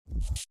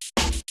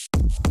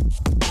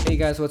Hey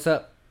guys, what's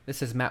up?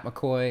 This is Matt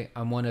McCoy.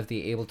 I'm one of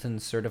the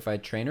Ableton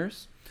certified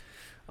trainers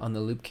on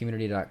the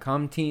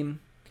loopcommunity.com team.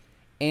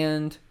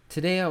 And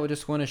today I would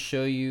just want to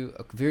show you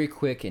a very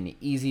quick and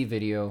easy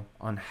video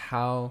on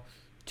how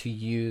to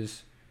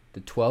use the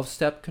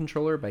 12-step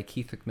controller by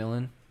Keith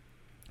McMillen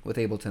with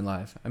Ableton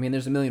Live. I mean,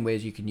 there's a million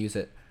ways you can use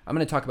it. I'm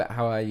going to talk about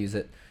how I use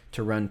it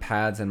to run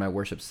pads in my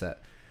worship set.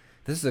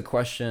 This is a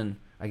question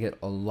I get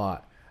a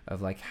lot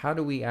of, like, how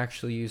do we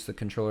actually use the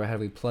controller? How do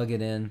we plug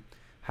it in?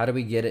 How do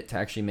we get it to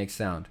actually make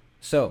sound?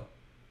 So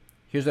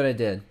here's what I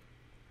did.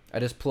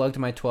 I just plugged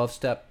my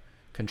 12-step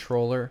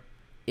controller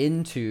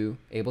into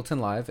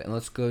Ableton Live, and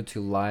let's go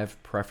to Live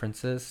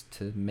Preferences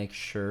to make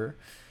sure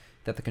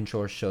that the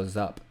controller shows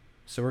up.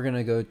 So we're going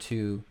to go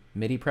to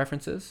Midi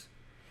Preferences,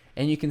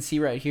 and you can see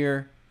right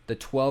here the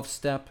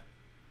 12-step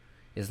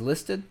is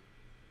listed,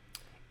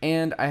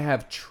 and I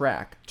have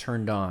track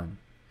turned on.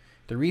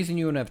 The reason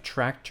you want to have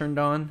track turned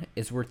on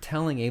is we're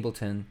telling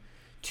Ableton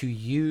to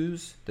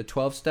use the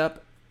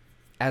 12-step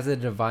as a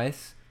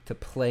device to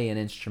play an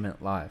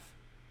instrument live.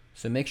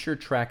 So make sure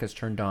track is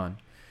turned on.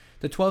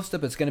 The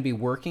 12-step is going to be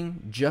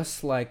working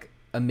just like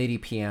a MIDI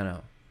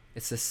piano.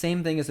 It's the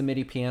same thing as a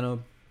MIDI piano,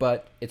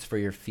 but it's for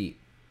your feet.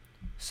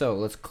 So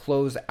let's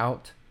close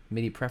out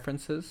MIDI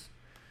preferences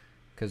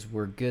because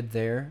we're good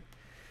there.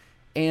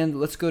 And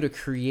let's go to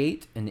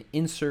create and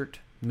insert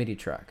MIDI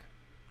track.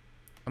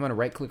 I'm going to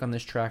right click on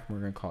this track and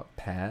we're going to call it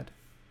pad,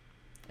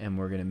 and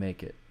we're going to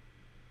make it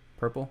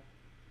purple.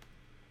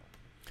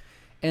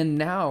 And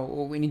now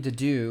what we need to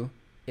do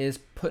is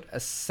put a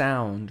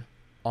sound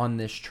on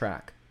this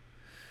track.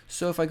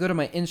 So if I go to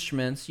my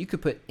instruments, you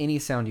could put any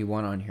sound you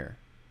want on here.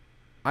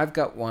 I've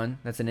got one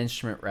that's an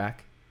instrument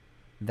rack.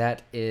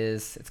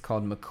 It's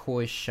called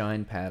McCoy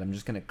Shine Pad. I'm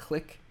just going to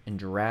click and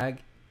drag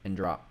and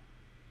drop.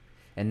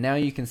 And now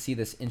you can see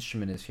this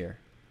instrument is here.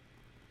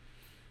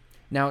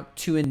 Now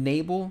to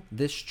enable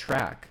this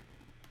track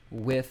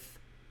with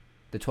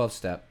the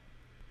 12-step,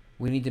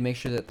 we need to make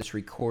sure that this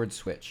record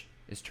switch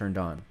is turned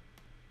on.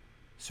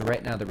 So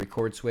right now the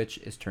record switch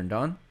is turned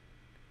on,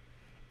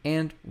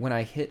 and when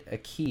I hit a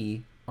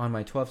key on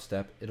my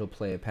 12-step, it'll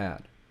play a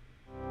pad.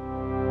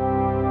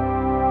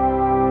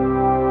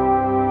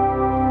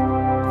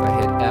 If I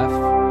hit F,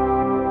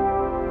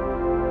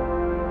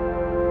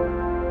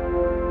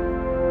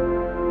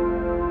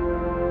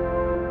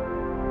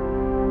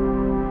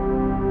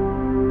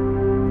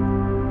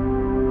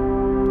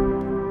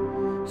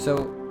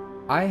 so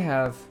I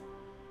have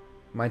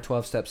my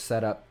 12-step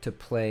set up to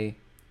play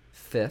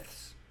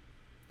fifths,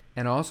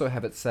 and I also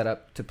have it set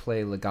up to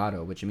play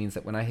legato, which means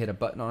that when I hit a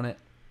button on it,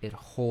 it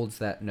holds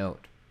that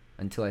note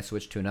until I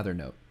switch to another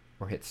note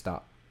or hit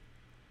stop.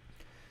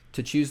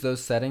 To choose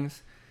those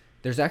settings,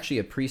 there's actually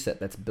a preset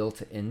that's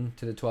built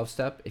into the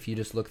 12-step. If you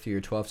just look through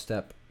your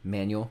 12-step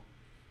manual,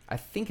 I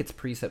think it's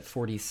preset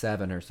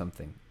 47 or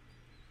something.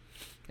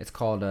 It's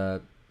called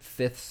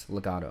fifths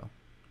legato,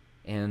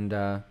 and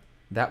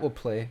that will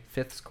play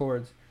fifths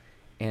chords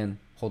and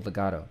hold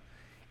legato.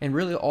 And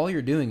really all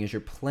you're doing is you're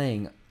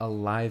playing a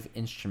live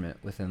instrument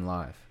within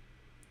Live.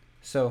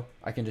 So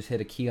I can just hit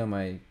a key on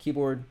my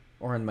keyboard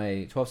or on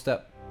my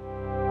 12-step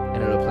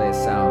and it'll play a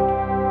sound.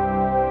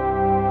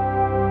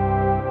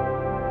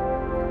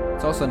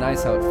 It's also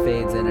nice how it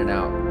fades in and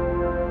out,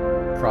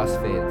 cross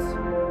fades.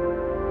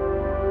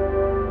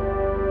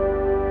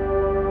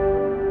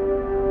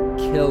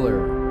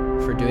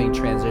 Killer for doing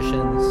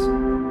transitions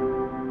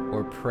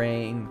or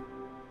praying.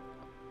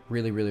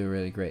 Really, really,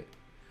 really great.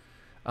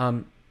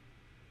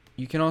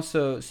 You can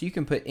also, so you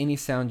can put any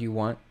sound you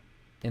want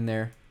in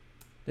there.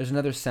 There's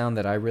another sound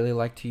that I really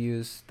like to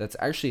use that's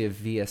actually a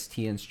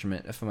VST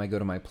instrument. If I go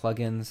to my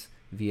plugins,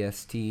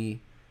 VST,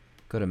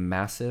 go to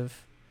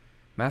Massive.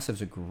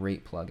 Massive's a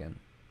great plugin.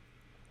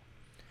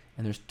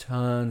 And there's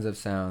tons of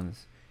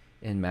sounds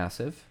in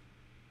Massive.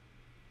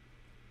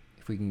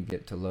 If we can get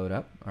it to load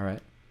up. All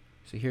right.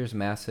 So here's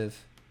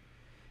Massive.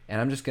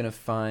 And I'm just going to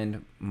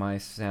find my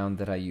sound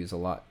that I use a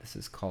lot. This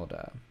is called,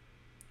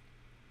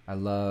 I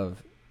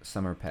love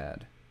Summer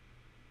Pad.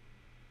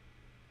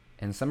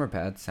 And Summer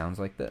Pad sounds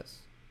like this.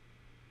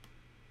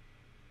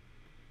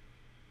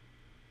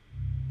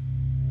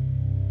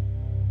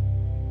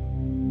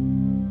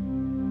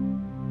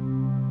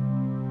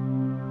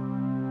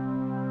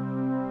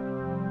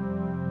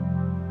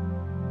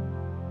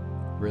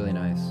 Really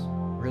nice.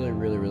 Really,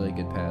 really, really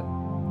good pad.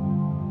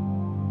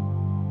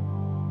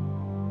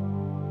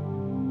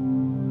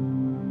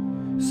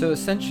 So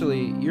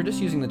essentially, you're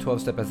just using the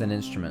 12-step as an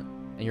instrument,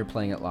 and you're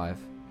playing it live.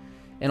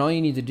 And all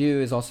you need to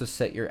do is also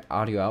set your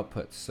audio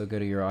outputs. So go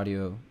to your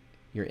audio,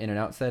 your in and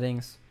out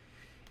settings,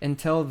 and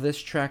tell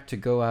this track to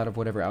go out of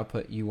whatever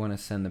output you want to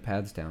send the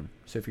pads down.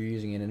 So if you're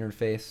using an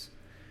interface,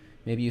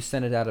 maybe you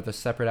send it out of a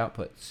separate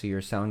output so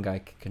your sound guy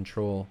can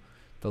control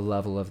the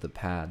level of the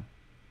pad.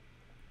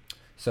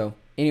 So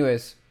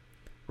anyways,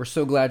 we're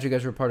so glad you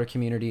guys were part of the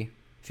community.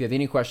 If you have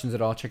any questions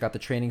at all, check out the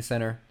training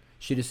center.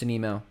 Shoot us an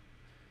email.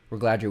 We're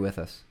glad you're with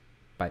us.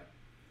 Bye.